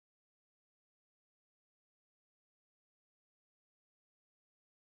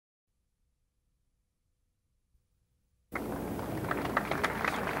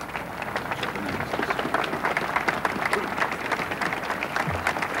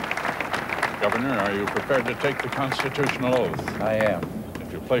Governor, are you prepared to take the constitutional oath? I am.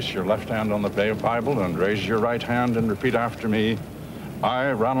 If you place your left hand on the Bible and raise your right hand and repeat after me,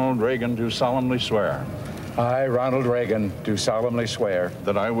 I, Ronald Reagan, do solemnly swear. I, Ronald Reagan, do solemnly swear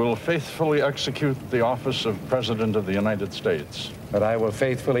that I will faithfully execute the office of President of the United States. That I will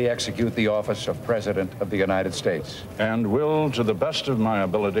faithfully execute the office of President of the United States. And will, to the best of my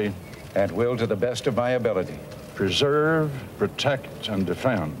ability. And will, to the best of my ability. Preserve, protect, and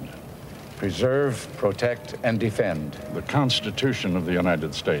defend. Preserve, protect, and defend. The Constitution of the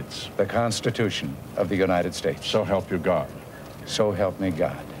United States. The Constitution of the United States. So help you God. So help me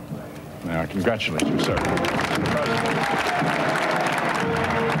God. May I congratulate you, sir.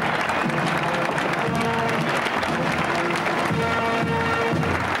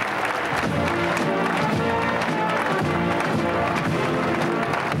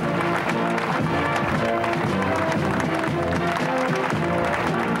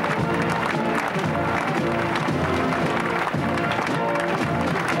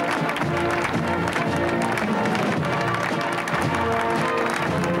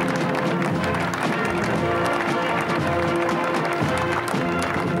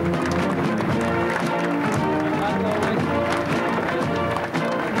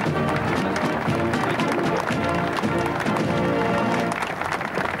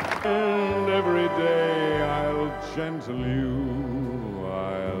 Gentle you,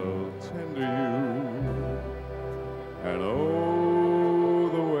 I'll tender you, and oh,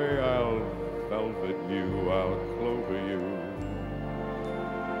 the way I'll velvet you, I'll clover you,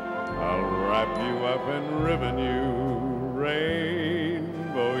 I'll wrap you up and ribbon you,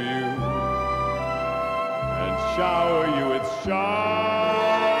 rainbow you, and shower you with shine.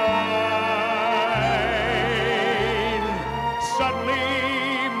 Suddenly,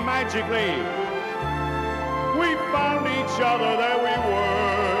 magically, we found each other, there we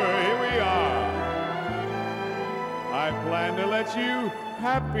were, here we are. I plan to let you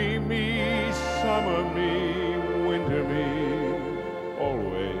happy me, summer me, winter me,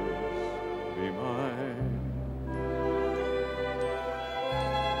 always be mine.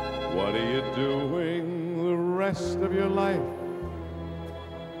 What are you doing the rest of your life?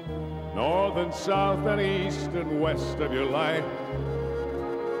 North and south and east and west of your life.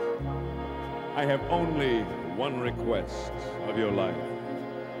 I have only one request of your life.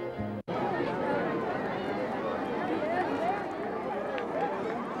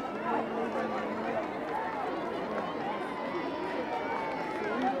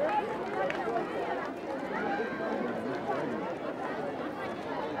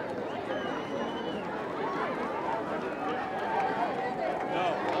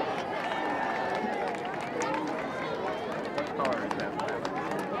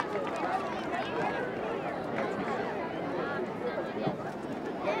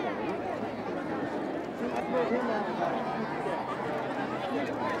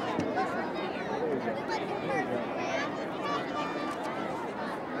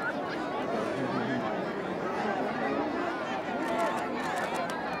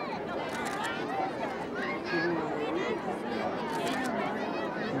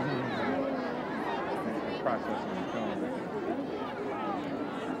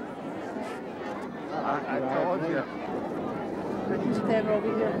 I told you. Could you stand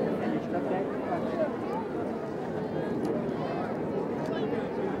over here? Okay.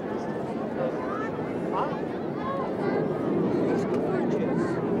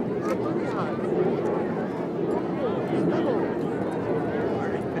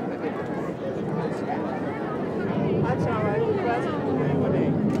 That's all right.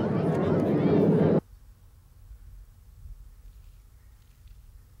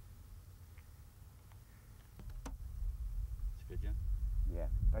 Yeah,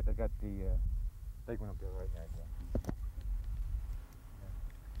 I got the big one up there right now.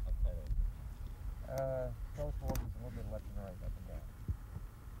 Close forward is a little bit left and right, up and down.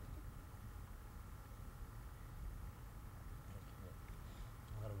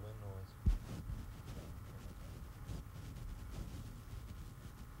 A lot of wind noise.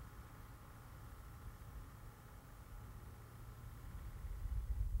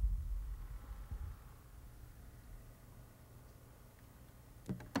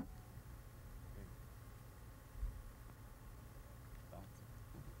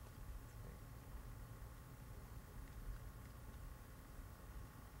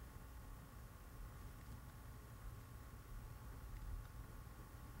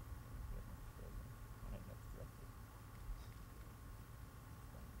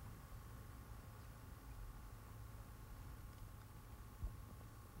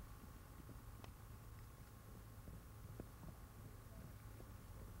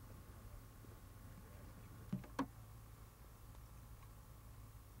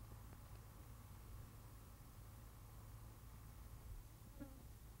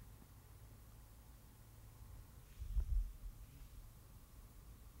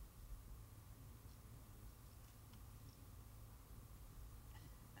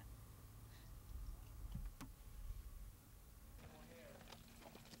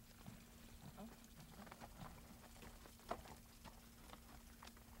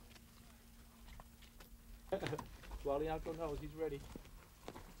 Well, the uncle knows he's ready.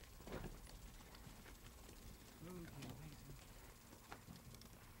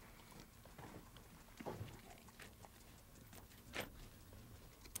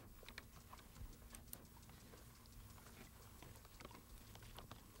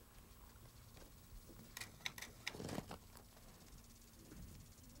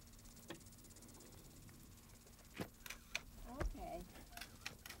 Okay.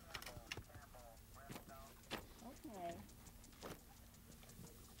 Okay.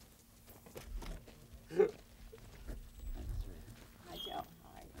 Hi, Joe.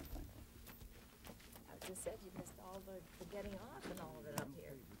 Hi. I just said you missed all the getting off and all of it up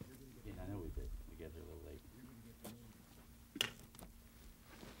here. Yeah, I know we did. We got here a little late.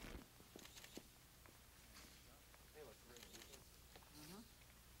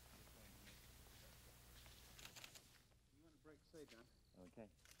 You want to break, say, John? Okay.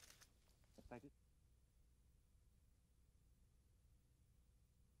 Effective.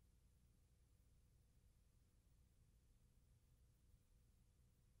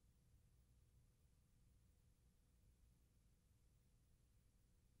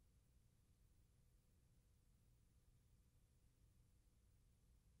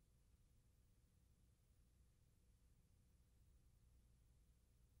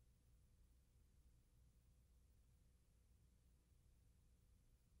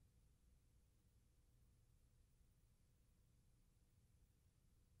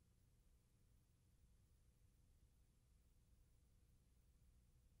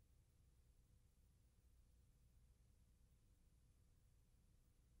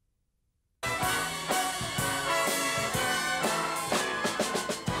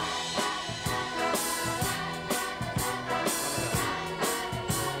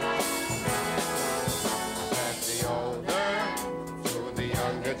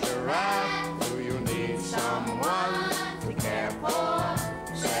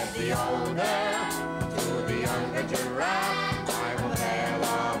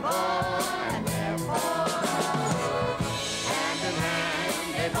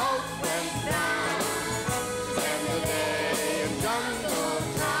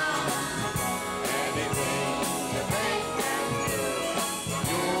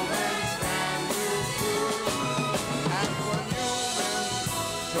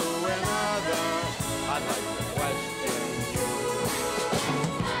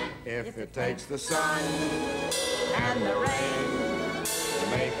 If it takes the sun And the rain, to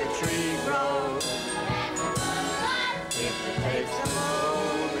make a tree grow, if it takes the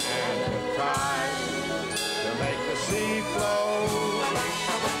moon and the tide to make the sea flow,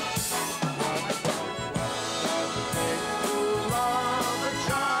 what does it take to love a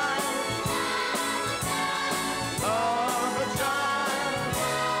child? Love a child.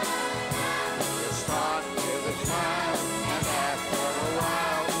 You start with a smile, and after a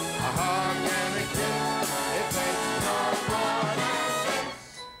while, a hug and a kiss. It takes no more than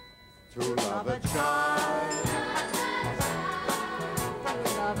this to love a child.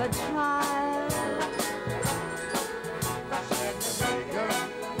 Love a child. Said the baker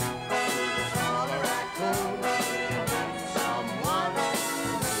to the smaller raccoon, someone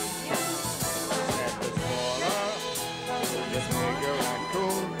to you. Said the smaller to the bigger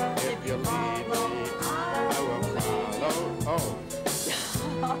raccoon, if you lead me, I will follow. Oh.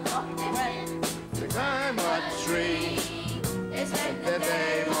 To climb a tree is spent the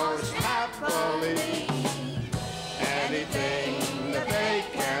day most happily. Anything that they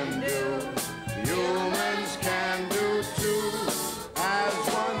can do, humans can do too. As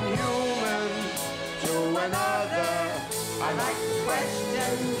one human to another, I like to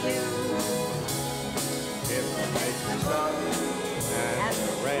question you. If it makes the sun and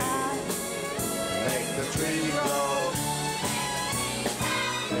the rain make the tree grow,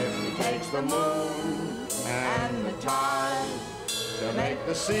 if it takes the moon and the tide to make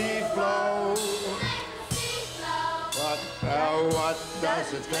the sea flow, what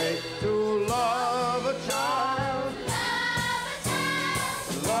does it take to love a child?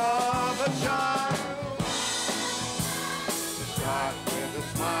 Love a child. Start with a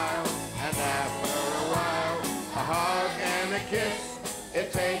smile, and after a while, a hug and a kiss.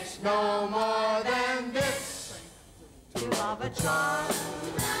 It takes no more than this to love a child.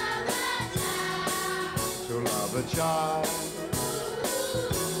 To love a child.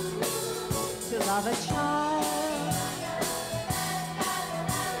 To love a child.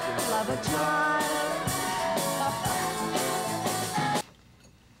 Love a child.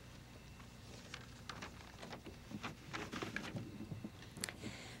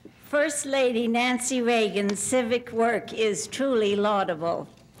 First Lady Nancy Reagan's civic work is truly laudable.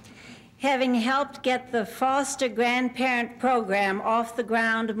 Having helped get the foster grandparent program off the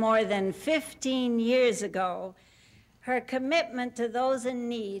ground more than 15 years ago, her commitment to those in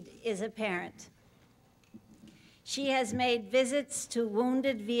need is apparent. She has made visits to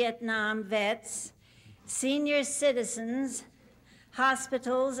wounded Vietnam vets, senior citizens,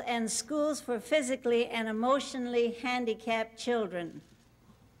 hospitals, and schools for physically and emotionally handicapped children.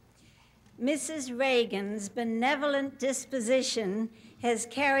 Mrs. Reagan's benevolent disposition has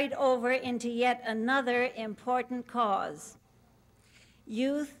carried over into yet another important cause: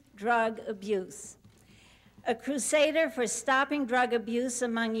 youth drug abuse. A crusader for stopping drug abuse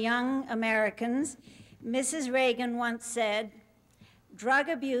among young Americans, Mrs. Reagan once said, "Drug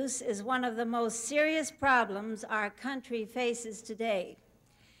abuse is one of the most serious problems our country faces today.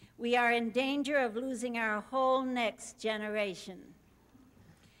 We are in danger of losing our whole next generation."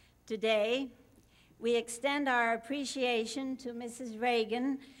 Today, we extend our appreciation to Mrs.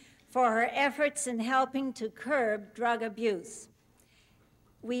 Reagan for her efforts in helping to curb drug abuse.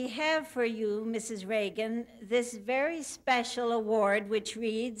 We have for you, Mrs. Reagan, this very special award which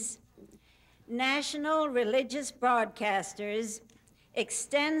reads, "National Religious Broadcasters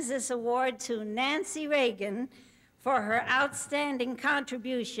extends this award to Nancy Reagan for her outstanding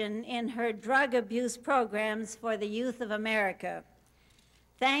contribution in her drug abuse programs for the youth of America."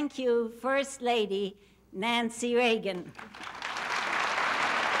 Thank you, First Lady Nancy Reagan.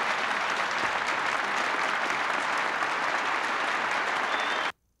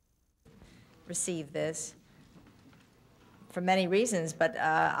 Receive this for many reasons, but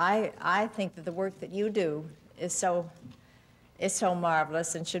I think that the work that you do is so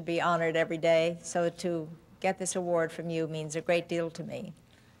marvelous and should be honored every day. So to get this award from you means a great deal to me,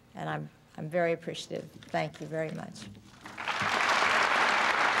 and I'm very appreciative. Thank you very much.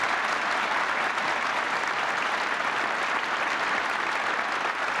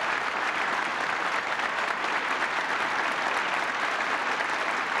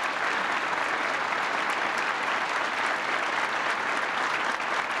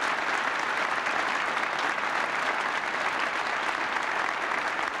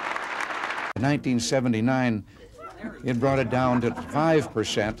 In 1979, it brought it down to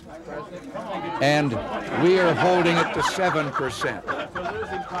 5%, and we are holding it to 7%.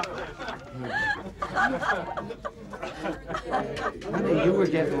 Honey, you were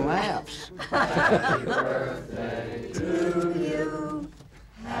getting laughs. Happy birthday to you.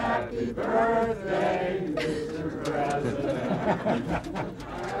 Happy birthday, Mr. President.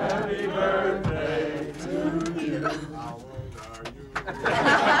 Happy birthday to you. How old are you?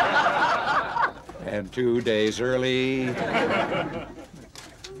 And 2 days early.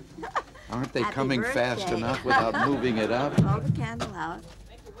 Aren't they coming fast enough without moving it up? Hold the candle out.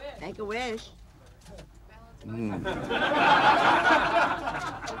 Make a wish.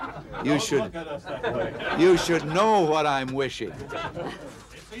 You should know what I'm wishing.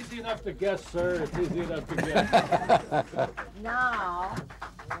 It's easy enough to guess, sir. It's easy enough to guess. Now.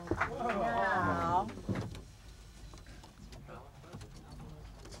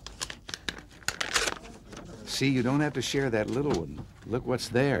 See, you don't have to share that little one. Look what's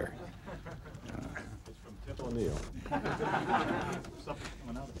there. It's from Tip O'Neill.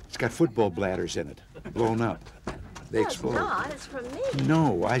 It's got football bladders in it, blown up. They explode. It's not. It's from me.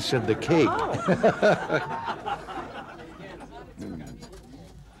 No, I said the cake.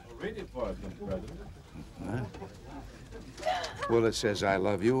 Read it for us, Mr. President. Huh? Well, it says, "I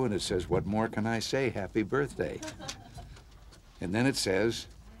love you," and it says, "What more can I say? Happy birthday." And then it says,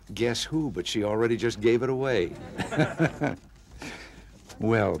 "Guess who?" But she already just gave it away.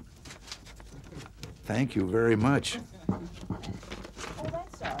 Well, thank you very much. Oh,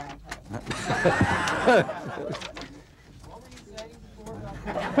 that's all right.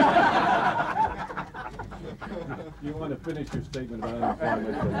 You want to finish your statement about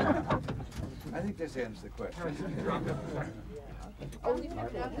unemployment? I think this ends the question.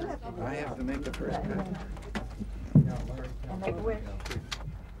 I have to make the first cut. Make a wish.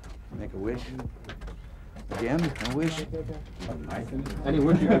 Make a wish? Again, a wish? Any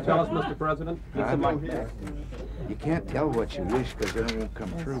wish you can tell us, Mr. President? You can't tell what you wish because then it won't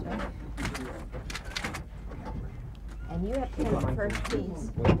come true. And you have to take the first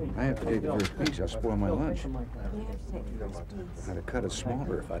piece. I have to take the first piece. I'll spoil my lunch. You have to take the first piece. I'd have cut it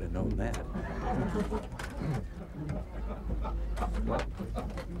smaller if I'd have known that.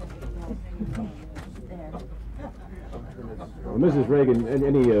 Well, Mrs. Reagan,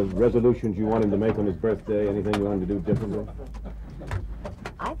 any resolutions you want him to make on his birthday? Anything you want him to do differently?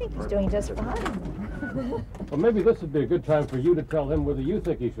 I think he's doing just fine. Well, maybe this would be a good time for you to tell him whether you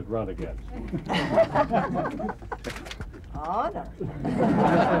think he should run again. honor.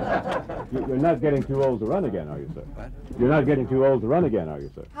 You're not getting too old to run again, are you, sir? What? You're not getting too old to run again, are you,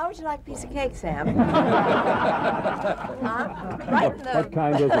 sir? How would you like a piece of cake, Sam? Right in the... What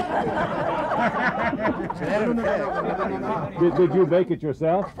kind is it? Did you bake it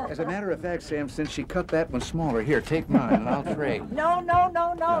yourself? As a matter of fact, Sam, since she cut that one smaller, here, take mine and I'll trade. No,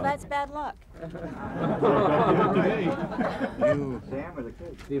 that's bad luck. Do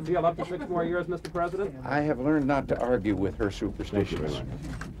you feel up to 6 more years, Mr. President? I have learned not to argue with her superstitions.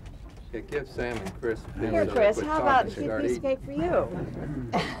 Yeah, give Sam and Chris. Here, Chris, how about a piece of cake for you?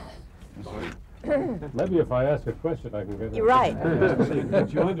 Maybe if I ask a question, I can get it. You're right.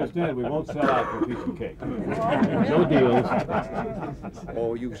 But you understand, we won't sell out for a piece of cake. No deals.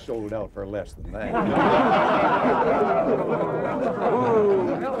 Oh, you sold out for less than that.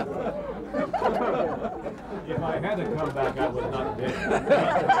 If I had to come back, I would not bid.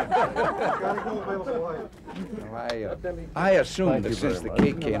 I assume that since the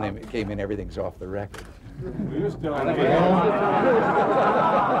cake came in, everything's off the record. You're still on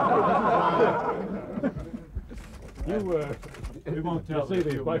we won't tell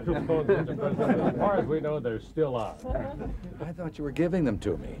these microphones, Mr. President. As far as we know, they're still on. I thought you were giving them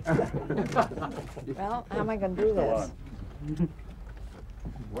to me. Well, how am I going to do this?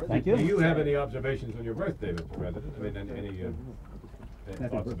 Thank you. Do you have any observations on your birthday, Mr. President? I mean, any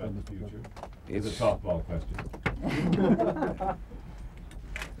thoughts about the future? It's a softball question.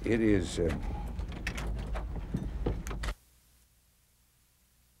 It is...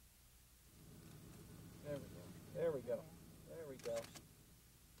 There we go. There we go.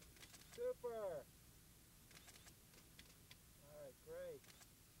 Super. All right, great.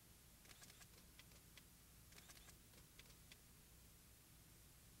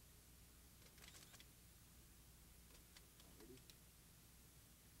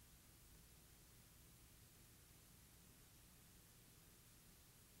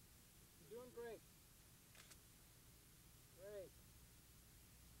 You're doing great. Great.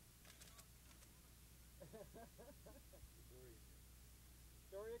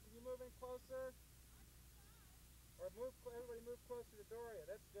 Doria, can you move in closer? Or everybody move closer to Doria.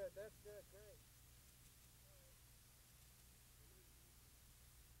 That's good, great.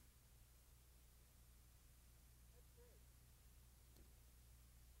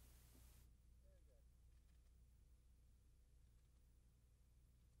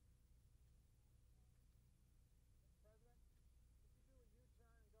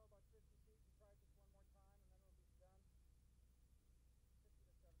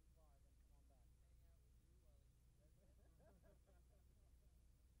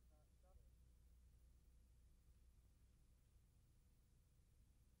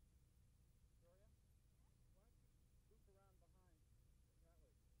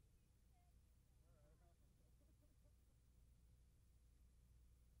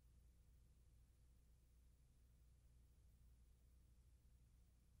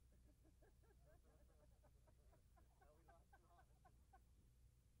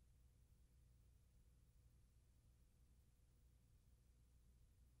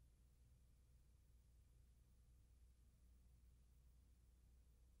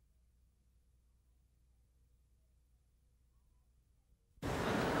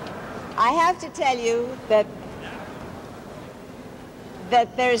 I have to tell you that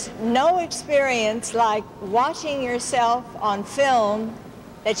there's no experience like watching yourself on film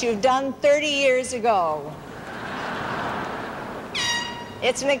that you've done 30 years ago.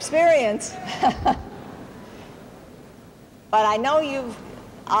 It's an experience. But I know you've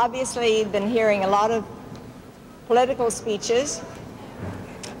obviously been hearing a lot of political speeches,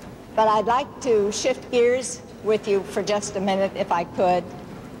 but I'd like to shift gears with you for just a minute, if I could,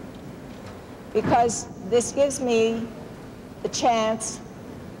 because this gives me the chance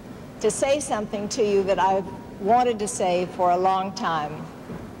to say something to you that I've wanted to say for a long time.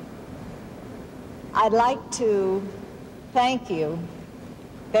 I'd like to thank you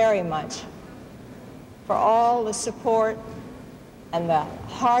very much for all the support and the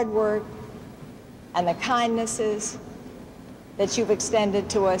hard work and the kindnesses that you've extended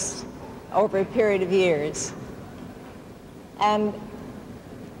to us over a period of years. And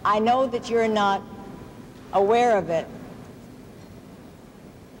I know that you're not aware of it,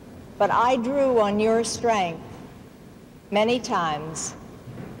 but I drew on your strength many times,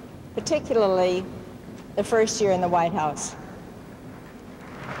 particularly the first year in the White House.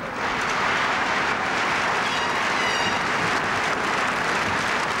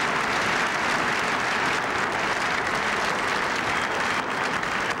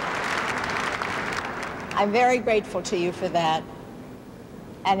 I'm very grateful to you for that,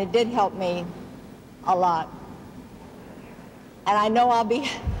 and it did help me a lot. And I know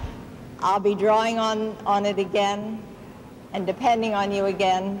I'll be drawing on it again and depending on you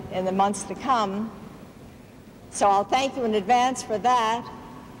again in the months to come. So I'll thank you in advance for that.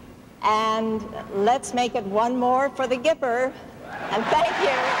 And let's make it one more for the Gipper. And thank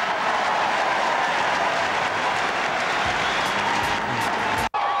you.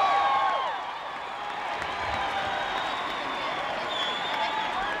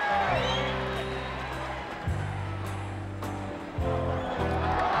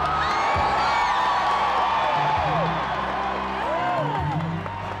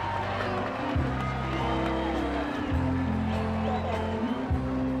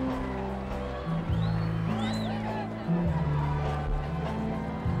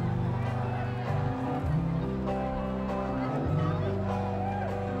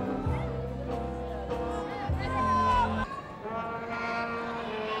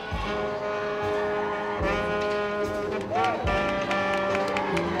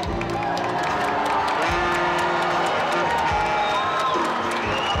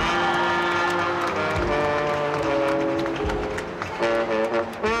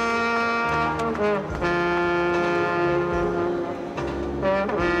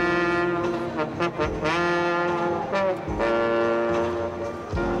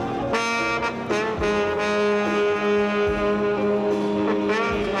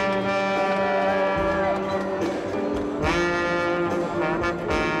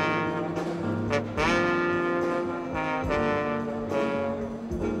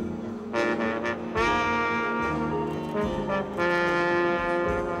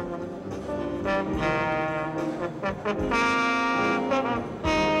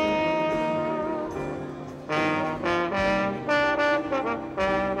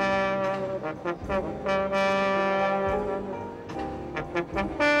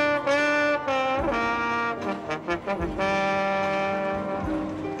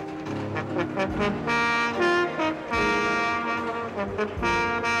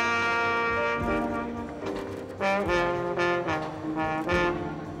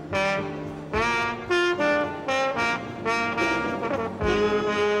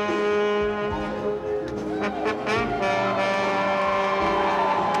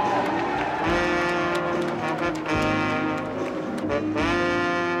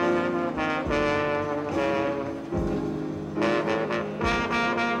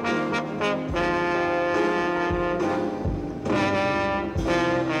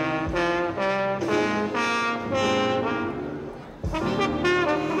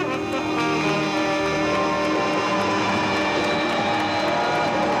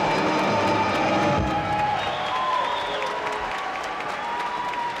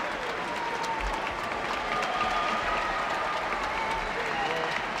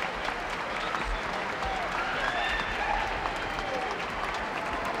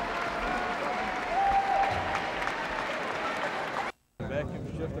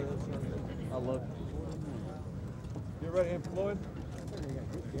 You ready, Floyd?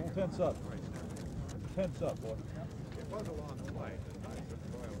 Tense up. Tense up, boy. It was a long flight.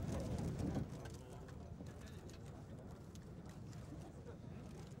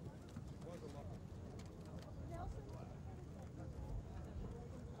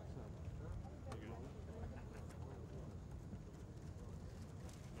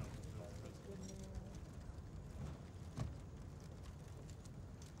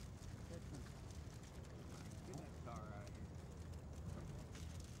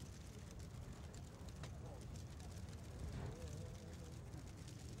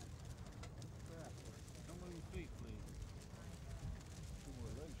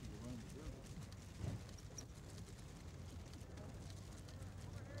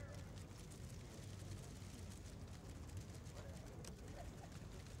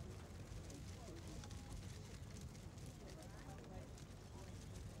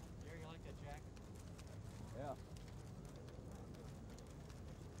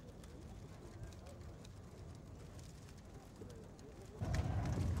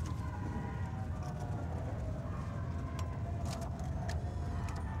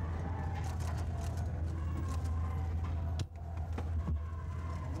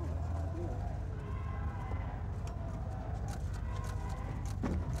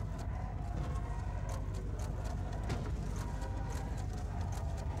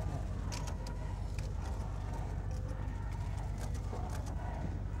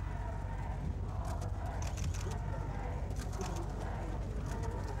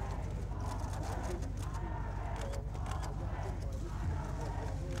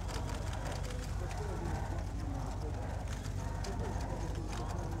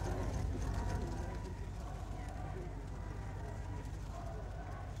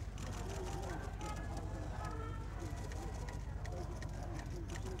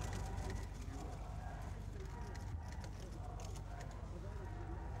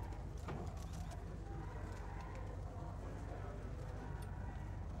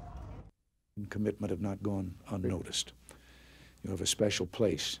 commitment have not gone unnoticed. You have a special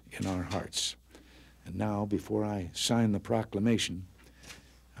place in our hearts. And now, before I sign the proclamation,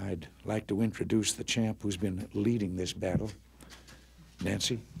 I'd like to introduce the champ who's been leading this battle,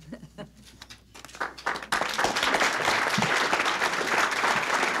 Nancy.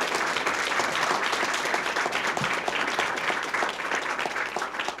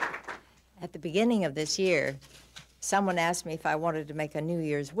 At the beginning of this year, someone asked me if I wanted to make a New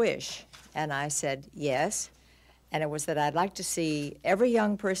Year's wish, and I said yes, and it was that I'd like to see every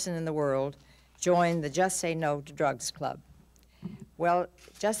young person in the world join the Just Say No to Drugs Club. Well,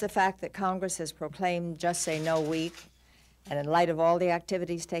 just the fact that Congress has proclaimed Just Say No Week, and in light of all the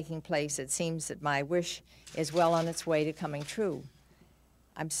activities taking place, it seems that my wish is well on its way to coming true.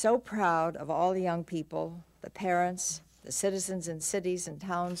 I'm so proud of all the young people, the parents, the citizens in cities and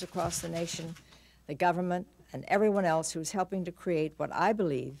towns across the nation, the government, and everyone else who's helping to create what I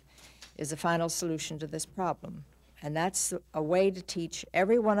believe is the final solution to this problem. And that's a way to teach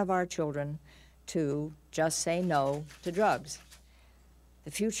every one of our children to just say no to drugs.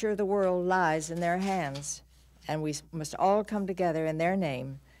 The future of the world lies in their hands, and we must all come together in their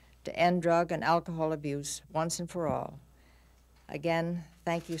name to end drug and alcohol abuse once and for all. Again,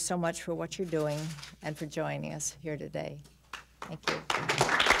 thank you so much for what you're doing and for joining us here today. Thank you.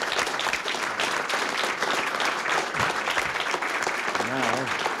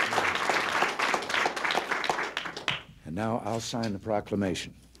 And now I'll sign the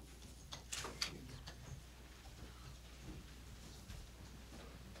proclamation.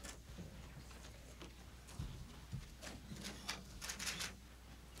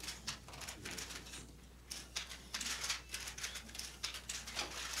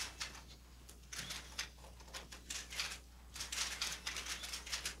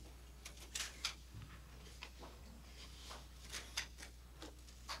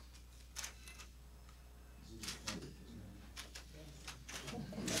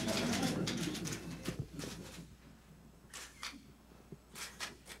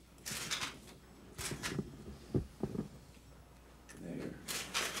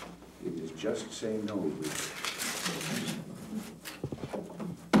 Just say no.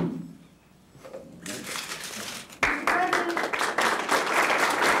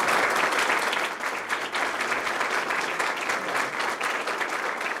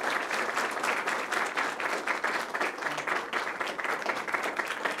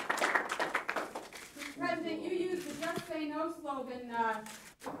 President, you used the Just Say No slogan.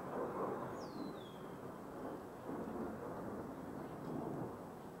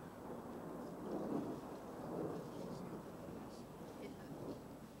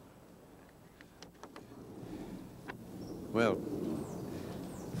 Well,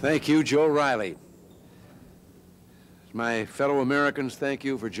 thank you, Joe Riley. My fellow Americans, thank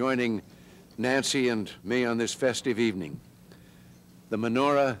you for joining Nancy and me on this festive evening. The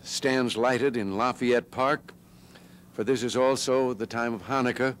menorah stands lighted in Lafayette Park, for this is also the time of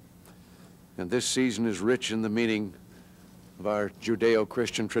Hanukkah, and this season is rich in the meaning of our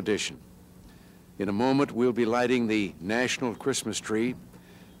Judeo-Christian tradition. In a moment, we'll be lighting the national Christmas tree,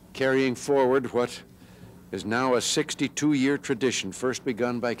 carrying forward what is now a 62-year tradition first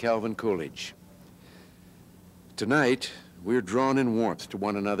begun by Calvin Coolidge. Tonight, we're drawn in warmth to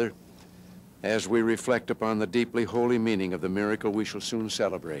one another as we reflect upon the deeply holy meaning of the miracle we shall soon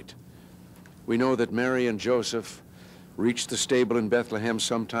celebrate. We know that Mary and Joseph reached the stable in Bethlehem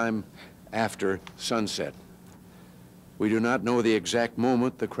sometime after sunset. We do not know the exact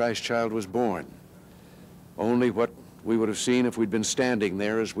moment the Christ child was born, only what we would have seen if we'd been standing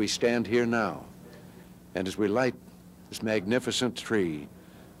there as we stand here now. And as we light this magnificent tree,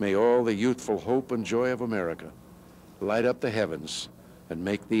 may all the youthful hope and joy of America light up the heavens and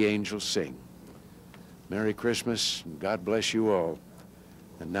make the angels sing. Merry Christmas, and God bless you all.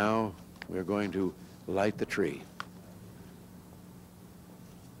 And now we're going to light the tree.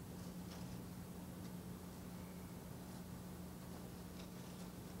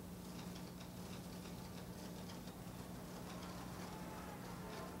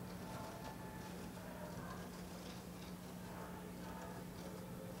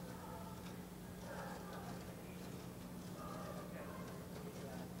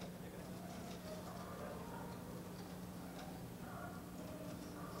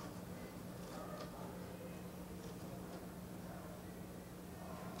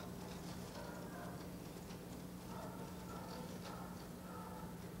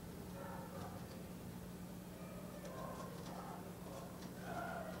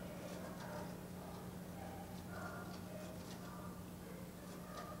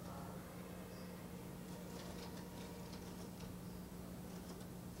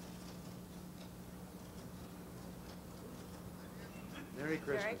 Merry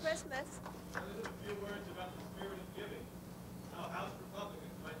Christmas. Merry Christmas. There's a few words about the spirit of giving. How House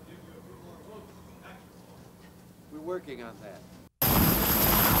Republicans might give you a few more votes in the tax reform. We're working on that.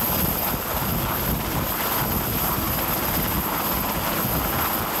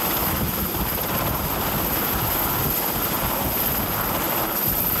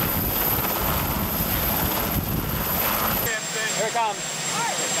 Here it comes.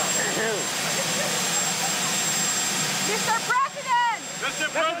 Mr. President! Mr.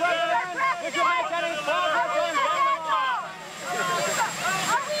 President! Did you make any progress on deadlock?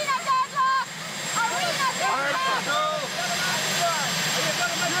 Arena deadlock! Arena deadlock! Are you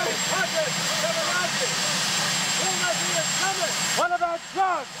going to make any progress? What about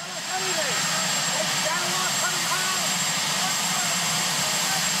drugs?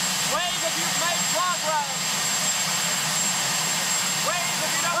 Wave if you've made progress. Wave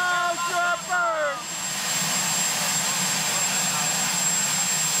if you don't. Oh, droppers!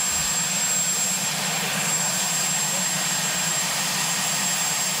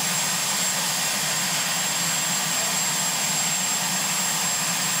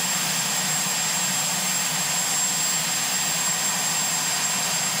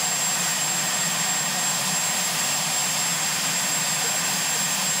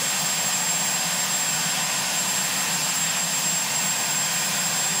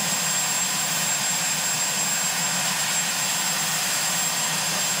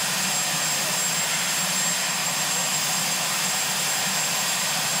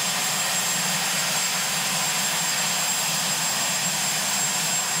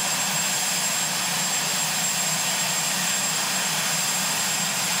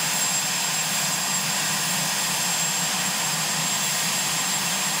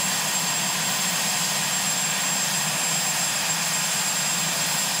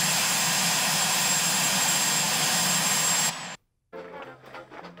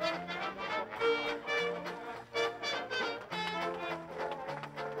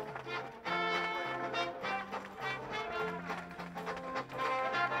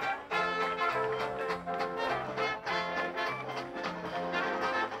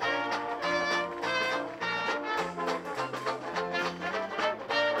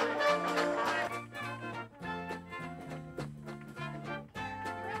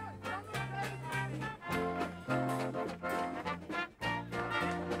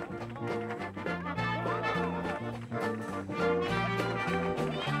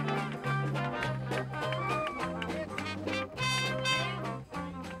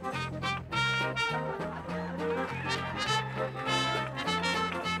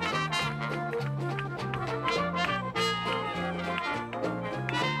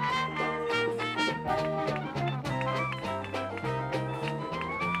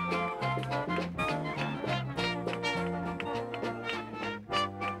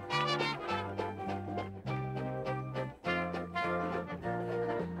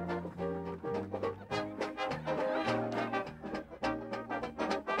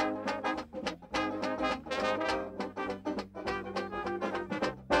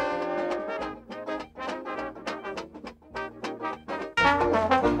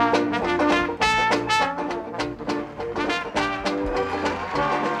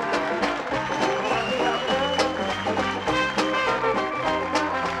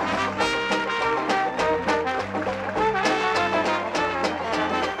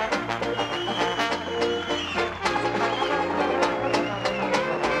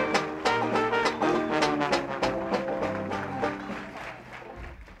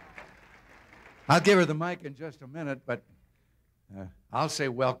 I'll give her the mic in just a minute, but I'll say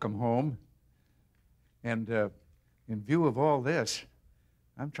welcome home. And in view of all this,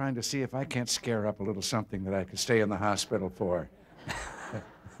 I'm trying to see if I can't scare up a little something that I could stay in the hospital for.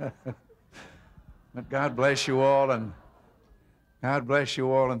 But God bless you all, and God bless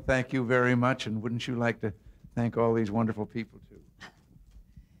you all, and thank you very much. And wouldn't you like to thank all these wonderful people, too?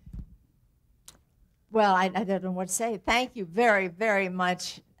 Well, I don't know what to say. Thank you very, very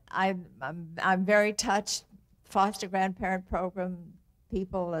much. I'm very touched. Foster grandparent program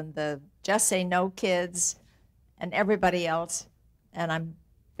people and the Just Say No kids and everybody else. And I'm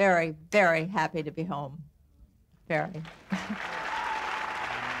very, very happy to be home. Very.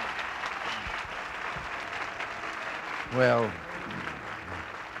 Well,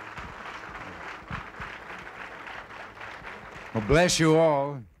 bless you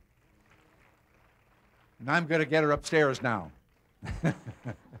all. And I'm going to get her upstairs now.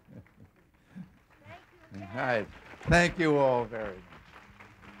 All right. Thank you all very much.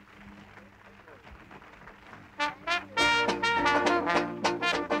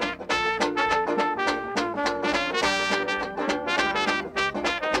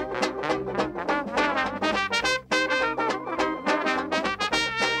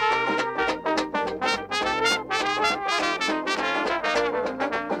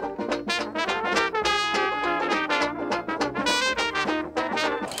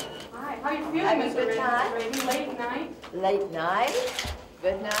 time? Late night. Late night.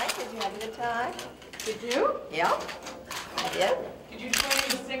 Good night. Did you have a good time? Did you? Yeah, I did. Did you try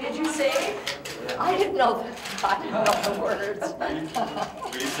to sing? Did you sing? I didn't know I didn't know the words.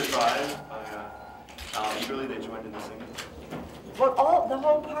 Were you surprised by how eagerly they joined in the singing? Well, the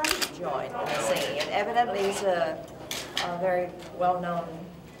whole party joined in the singing, and evidently it's a very well-known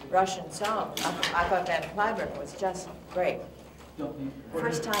Russian song. I thought Van Cliburn was just great.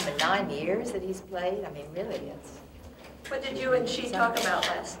 First time in 9 years that he's played. I mean, really, it's. What did you and she talk about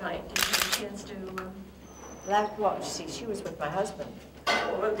last night? Did you have a chance to? Well, see, she was with my husband.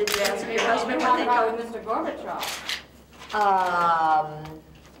 Well, did you ask your husband what Talk they about told Mr. Gorbachev.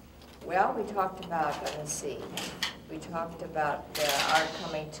 Well, we talked about, let's see, we talked about our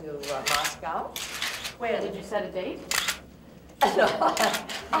coming to Moscow. When? Did you set a date? No,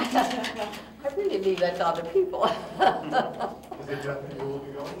 I really leave that to other people. Is it definitely you will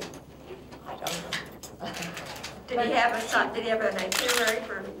be going? I don't know. Did he have an itinerary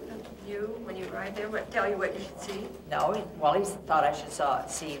for you when you arrived there? Tell you what you should see? No, well, he thought I should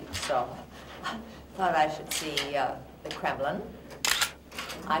see the Kremlin.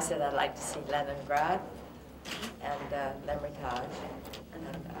 I said I'd like to see Leningrad and L'Ermitage.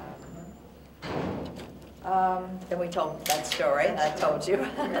 And then we told that story that I told you.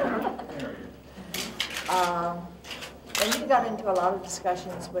 Then we got into a lot of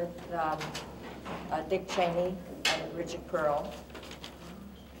discussions with Dick Cheney and Richard Pearl.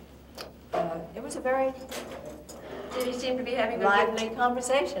 It was a very Did he seem to be having a lively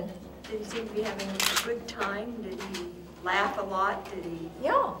conversation. Did he seem to be having a good time? Did he laugh a lot? Did he?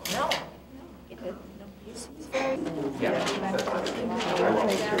 Yeah, no, he did. No, he's very.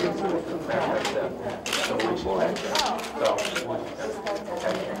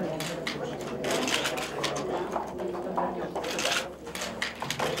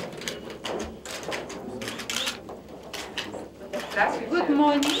 Good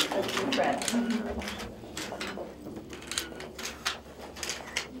morning.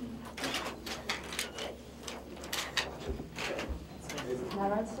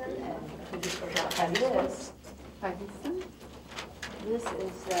 And this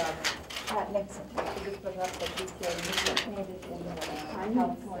is Pat Nixon. This was up that he said he was painted in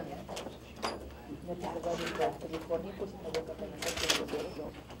California.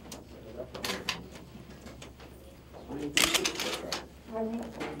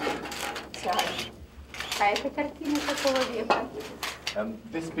 And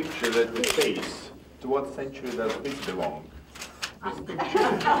this picture that we face, to what century does this belong? This picture.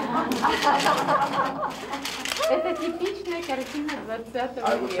 Это типичная картина 20 века.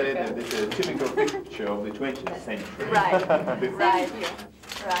 I would say that this is a typical picture of the 20th century. Right, right,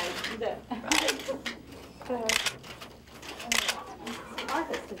 right. Да.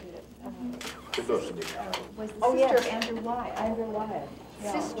 Художник. Oh, yes. Sister of Andrew Wyatt. Andrew Wyatt.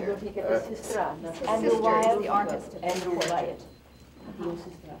 Yeah. Sister. Andrew Wyatt. The artist. Andrew Wyatt.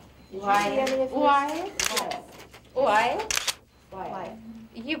 Wyatt.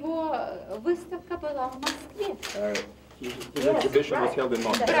 Его выставка была в Москве. His exhibition was held in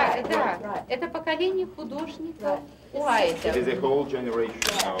Moscow. Да, это поколение художников Уайта. It is a whole generation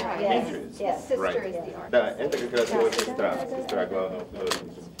of painters. Right. Да, это как раз его сестра главного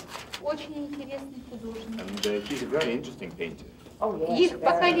художника. Очень интересный художник. And he's a very interesting painter. Их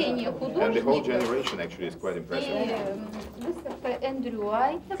поколение And the whole художников. generation actually is quite И impressive. выставка Эндрю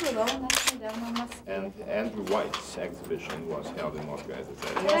Уайта была у нас недавно в Москве. And Andrew White's exhibition was held in Moscow, as I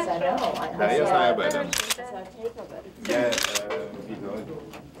said. Yes, I know. Да, я знаю об этом. Я Я видел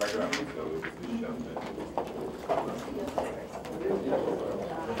программу, которую посвящал.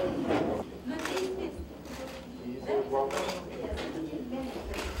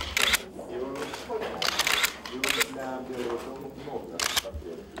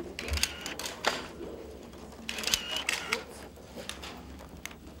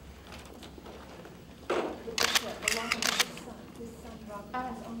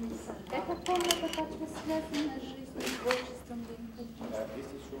 Эта комната как-то связана с жизнью и творчеством Ленина. Is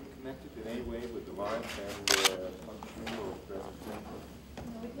this room connected in any way with the life and functioning of present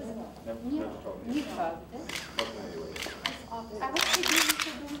Нет, никак, да? Not in any way. А вот где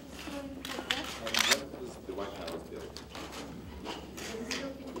еще дом строили когда? And when was the White House built?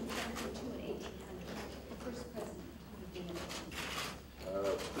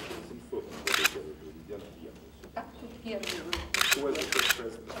 А кто первый? Who was the first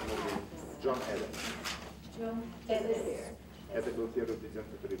president of Norway? John Adams. Джон Эдис. Это был первый президент,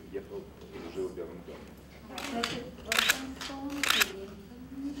 который въехал и жил в Белом доме. Значит, Вашингтон и Линкольн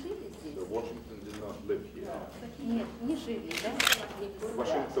не жили здесь. So Washington did not live here. Нет, не жили, да?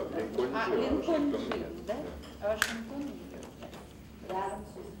 Вашингтон, Линкольн А, жил, Линкольн Вашингтон жил, нет. да? А Вашингтон не жил.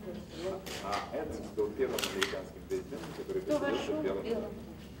 А Эдамс был первым американским президентом, который Кто поселился вошел в Белом доме. белым?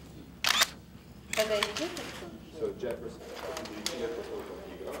 Когда и Джефферсон So Jefferson, 9 лет после того, как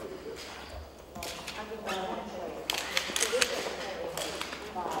он играл,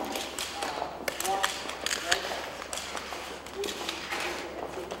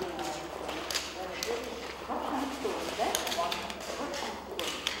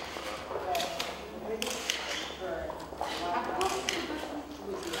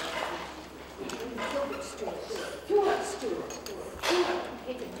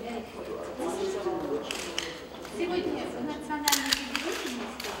 Сегодня в национальном телевидении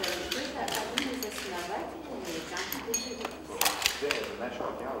сказали, что это один из основателей американской живописи. Today at the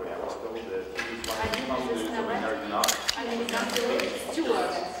National Gallery, I was told that he was one of the Один из founders of American art. основателей американской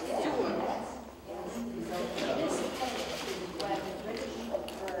Стюарт.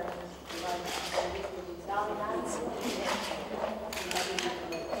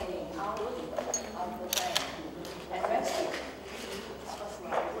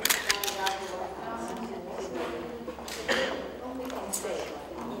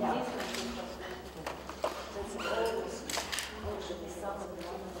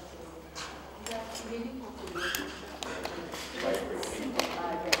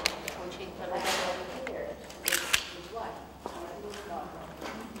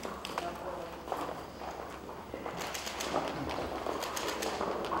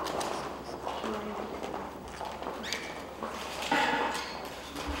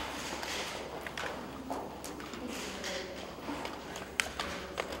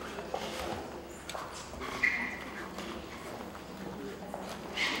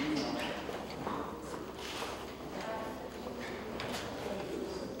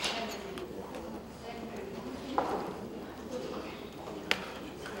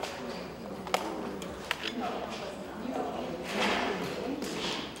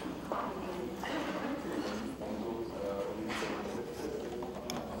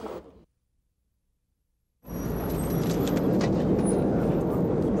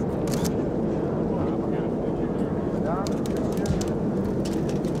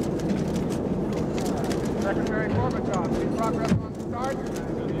 Secretary Gorbachev, any progress on START?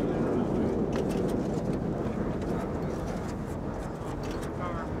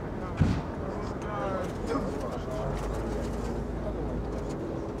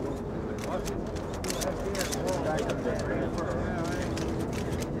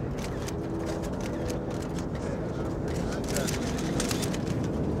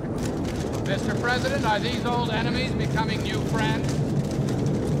 Mr. President, are these old enemies becoming new friends?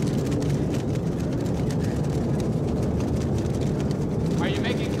 Are you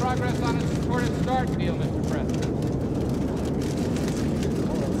making progress on a supported START deal, Mr. President?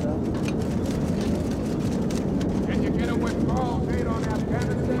 Can you get a withdrawal date on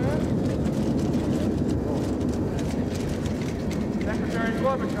Afghanistan? Secretary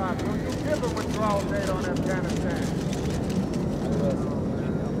Gorbachev, will you give a withdrawal date on Afghanistan?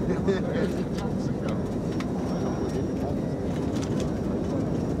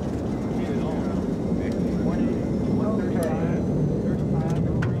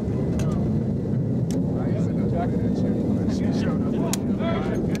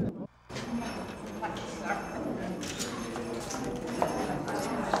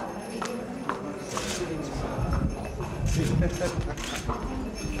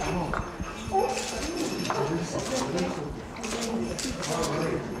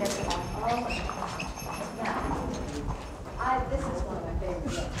 This is one of my favorite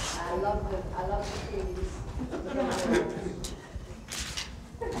books. I love the treaties.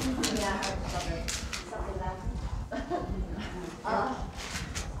 Yeah, something like that.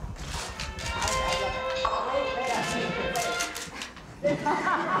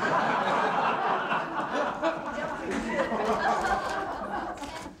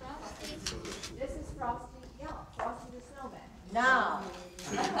 This is Frosty, yeah, Frosty the Snowman. Now.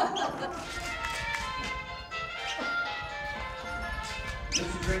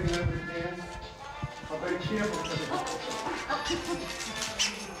 Mrs. Reagan understands. I'm very careful for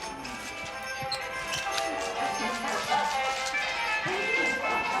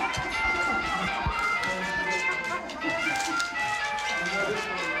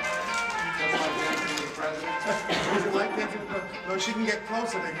No, she can get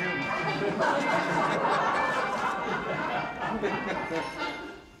closer to him.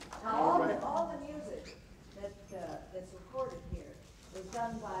 All the music that's recorded here was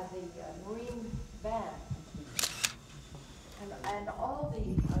done by the Marine Band, and all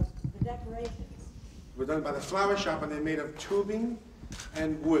the decorations were done by the flower shop, and they're made of tubing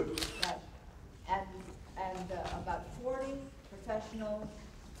and wood. Right. And about 40 professional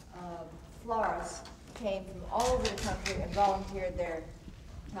florists came from all over the country and volunteered their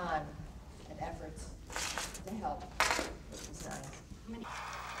time and efforts to help, which is nice.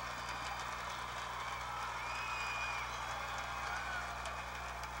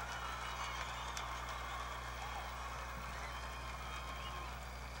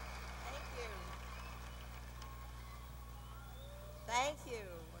 Thank you.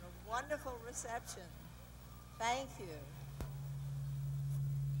 What a wonderful reception. Thank you.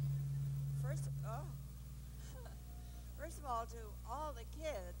 First of all, to all the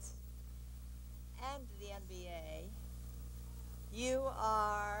kids and to the NBA, you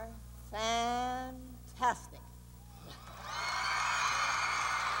are fantastic.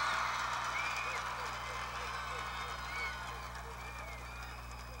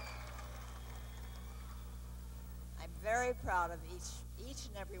 I'm very proud of each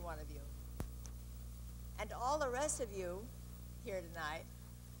and every one of you. And to all the rest of you here tonight,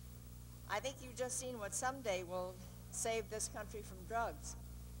 I think you've just seen what someday will save this country from drugs.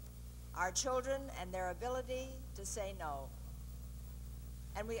 Our children and their ability to say no.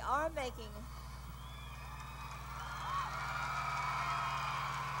 And we are making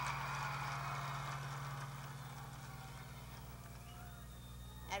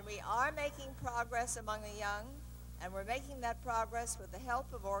progress among the young, and we're making that progress with the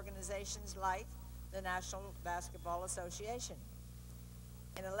help of organizations like the National Basketball Association.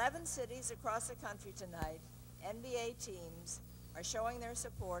 In 11 cities across the country tonight, NBA teams are showing their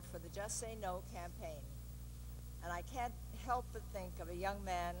support for the Just Say No campaign. And I can't help but think of a young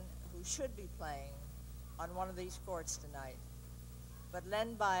man who should be playing on one of these courts tonight. But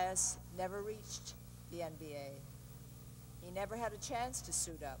Len Bias never reached the NBA. He never had a chance to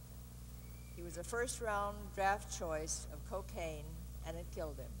suit up. He was a first-round draft choice of cocaine, and it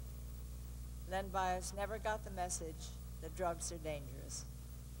killed him. Len Bias never got the message that drugs are dangerous.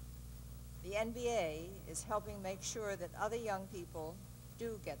 The NBA is helping make sure that other young people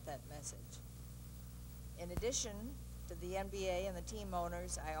do get that message. In addition to the NBA and the team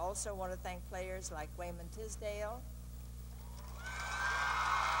owners, I also want to thank players like Wayman Tisdale,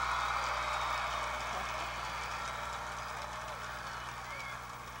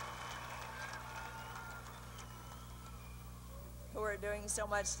 who are doing so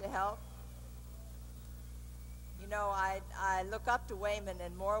much to help. You know, I look up to Wayman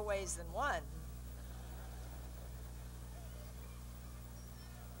in more ways than one.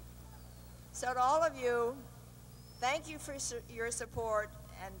 So to all of you, thank you for your support,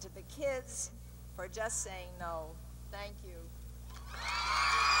 and to the kids for just saying no. Thank you.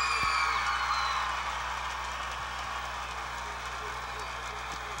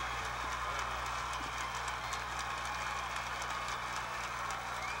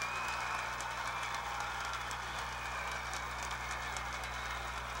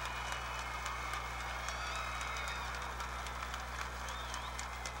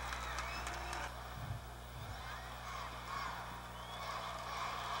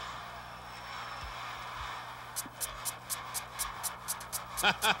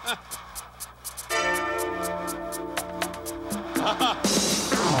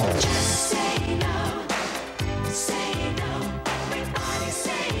 Just say no, say no, everybody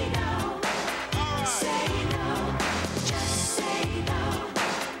say no. Say no, just say no,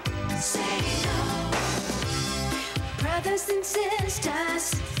 say no. Brothers and sisters,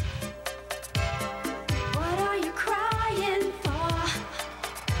 what are you crying for?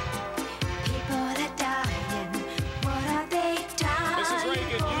 People are dying, what are they dying Mrs.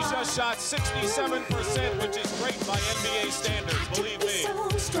 Reagan, for? you just shot 67%, which is great by NBA standards, believe me.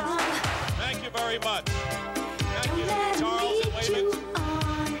 Thank you very much. Thank you, Charles and Wayman.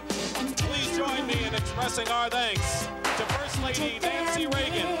 Please join me in expressing our thanks to First Lady Nancy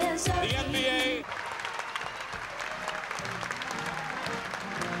Reagan, the NBA.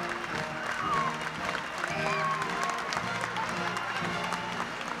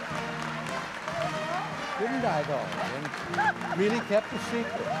 Didn't I though? And really kept the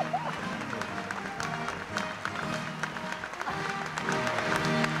secret.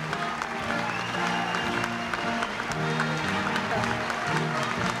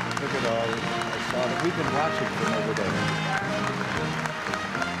 Look at all this. I saw that. We've been watching from over there.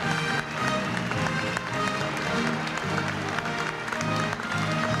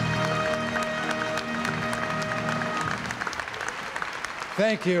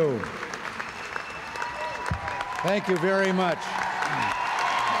 Thank you. Thank you very much. I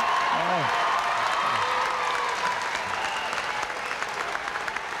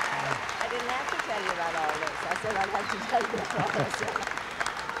didn't have to tell you about all this. I said I'd have to tell you about all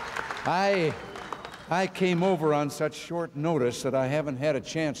this. I came over on such short notice that I haven't had a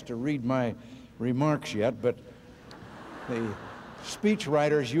chance to read my remarks yet, but the speech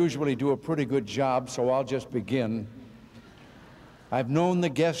writers usually do a pretty good job, so I'll just begin. I've known the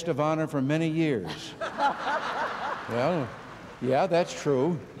guest of honor for many years. Well, yeah, that's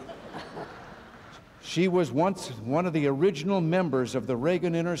true. She was once one of the original members of the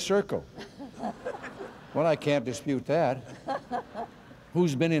Reagan Inner Circle. Well, I can't dispute that.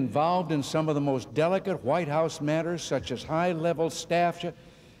 Who's been involved in some of the most delicate White House matters, such as high-level staff.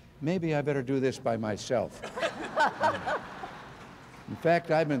 Maybe I better do this by myself. In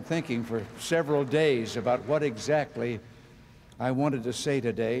fact, I've been thinking for several days about what exactly I wanted to say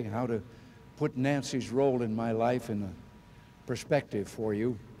today, how to put Nancy's role in my life in a perspective for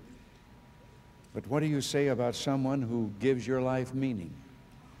you. But what do you say about someone who gives your life meaning?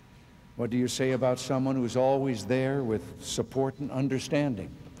 What do you say about someone who's always there with support and understanding?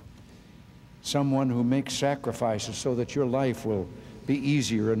 Someone who makes sacrifices so that your life will be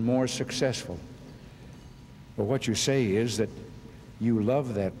easier and more successful. But what you say is that you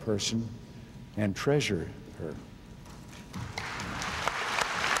love that person and treasure her.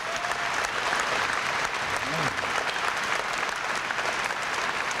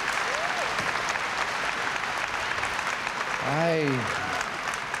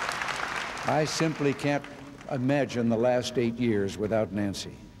 I simply can't imagine the last 8 years without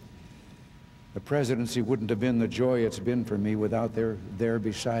Nancy. The presidency wouldn't have been the joy it's been for me without her there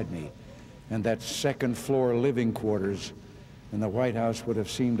beside me. And that second-floor living quarters in the White House would have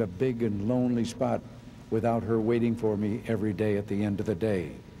seemed a big and lonely spot without her waiting for me every day at the end of the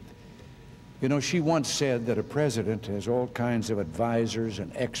day. You know, she once said that a president has all kinds of advisors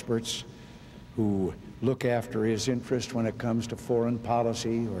and experts who look after his interest when it comes to foreign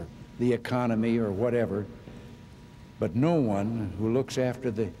policy or the economy or whatever, but no one who looks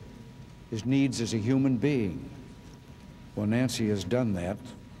after his needs as a human being. Well, Nancy has done that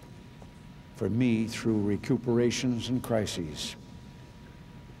for me through recuperations and crises.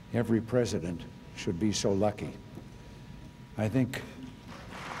 Every president should be so lucky. I think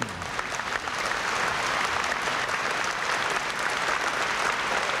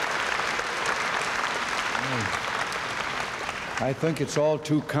it's all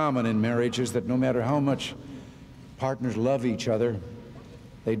too common in marriages that no matter how much partners love each other,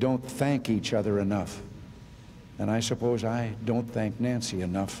 they don't thank each other enough. And I suppose I don't thank Nancy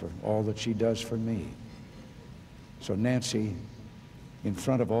enough for all that she does for me. So Nancy, in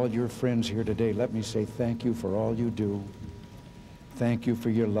front of all your friends here today, let me say thank you for all you do. Thank you for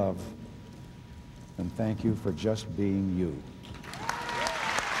your love. And thank you for just being you.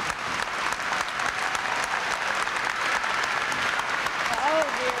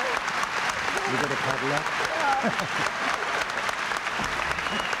 You got a cuddle up?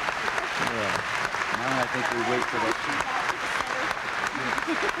 Yeah. Now I think we wait for that.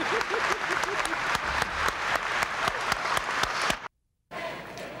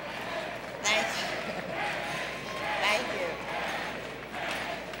 Thank you. Thank you.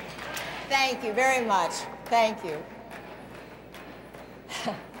 Thank you very much. Thank you.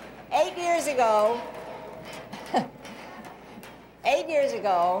 8 years ago, 8 years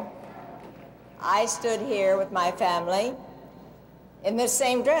ago, I stood here with my family in this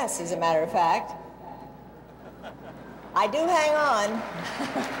same dress, as a matter of fact. I do hang on.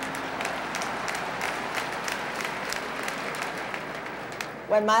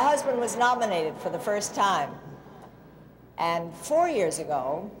 When my husband was nominated for the first time. And 4 years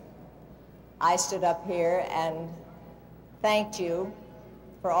ago, I stood up here and thanked you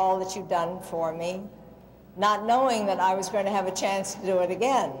for all that you've done for me, not knowing that I was going to have a chance to do it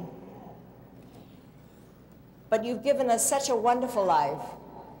again. But you've given us such a wonderful life,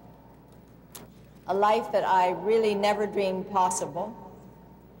 a life that I really never dreamed possible.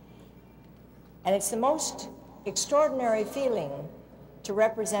 And it's the most extraordinary feeling to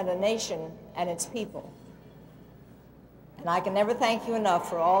represent a nation and its people. And I can never thank you enough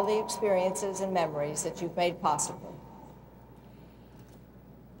for all the experiences and memories that you've made possible.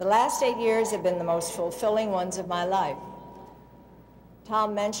 The last 8 years have been the most fulfilling ones of my life.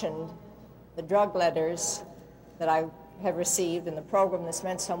 Tom mentioned the drug letters that I have received and the program that's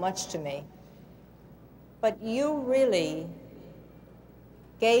meant so much to me. But you really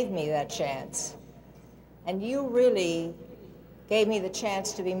gave me that chance. And you really gave me the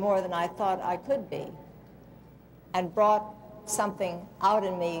chance to be more than I thought I could be, and brought something out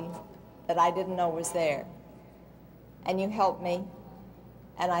in me that I didn't know was there. And you helped me,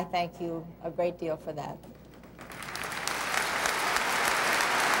 and I thank you a great deal for that.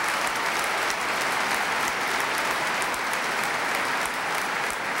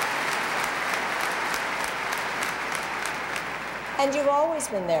 And you've always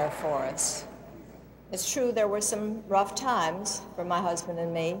been there for us. It's true there were some rough times for my husband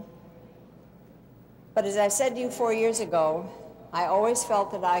and me. But as I said to you 4 years ago, I always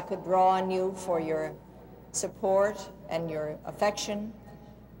felt that I could draw on you for your support and your affection.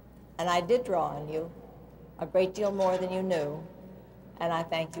 And I did draw on you a great deal more than you knew. And I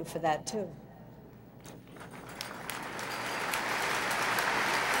thank you for that too.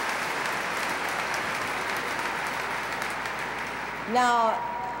 Now,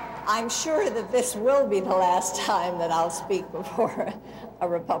 I'm sure that this will be the last time that I'll speak before a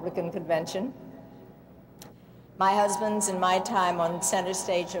Republican convention. My husband's and my time on center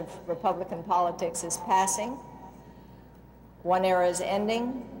stage of Republican politics is passing. One era is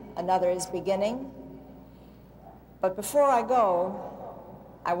ending, another is beginning. But before I go,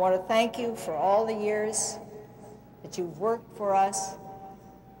 I want to thank you for all the years that you've worked for us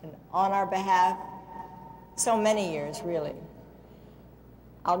and on our behalf. So many years, really.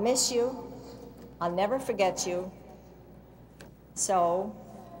 I'll miss you. I'll never forget you. So,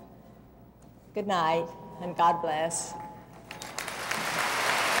 good night, and God bless.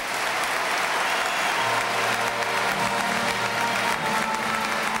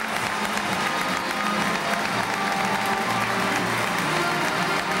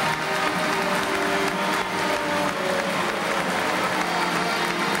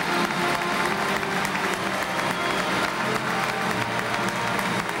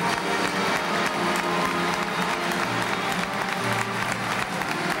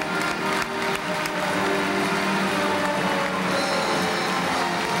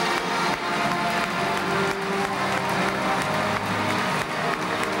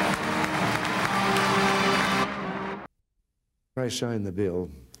 Before I sign the bill,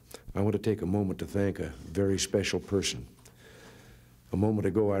 I want to take a moment to thank a very special person. A moment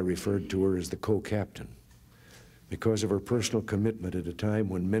ago, I referred to her as the co-captain. Because of her personal commitment at a time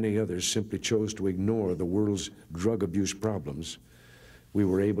when many others simply chose to ignore the world's drug abuse problems, we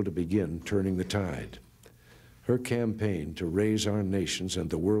were able to begin turning the tide. Her campaign to raise our nation's and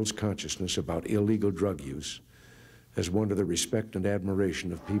the world's consciousness about illegal drug use has won to the respect and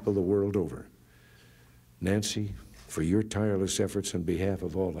admiration of people the world over. Nancy, for your tireless efforts on behalf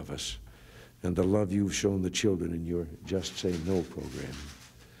of all of us, and the love you've shown the children in your Just Say No program,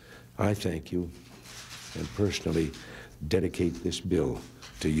 I thank you and personally dedicate this bill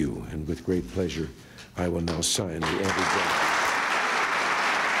to you. And with great pleasure, I will now sign the anti-drug.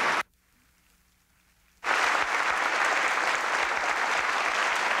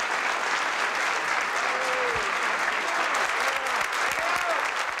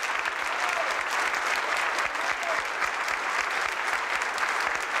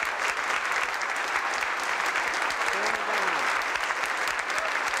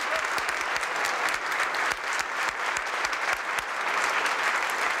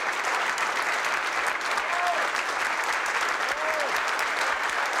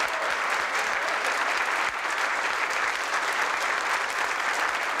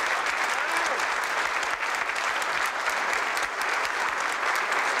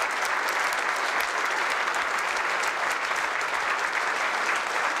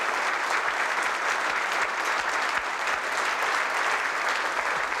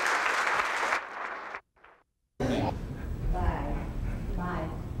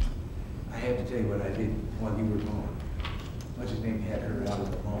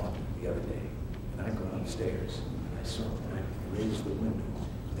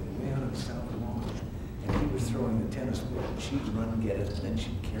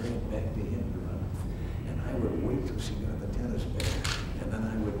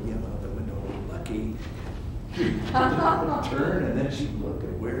 Turn, and then she'd look at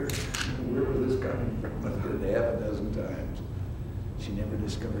where was this coming from. I did it half a dozen times. She never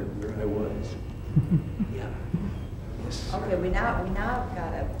discovered where I was. Yeah. Yes. Okay, we now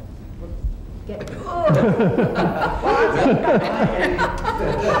gotta get.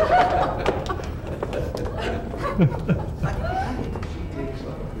 Oh.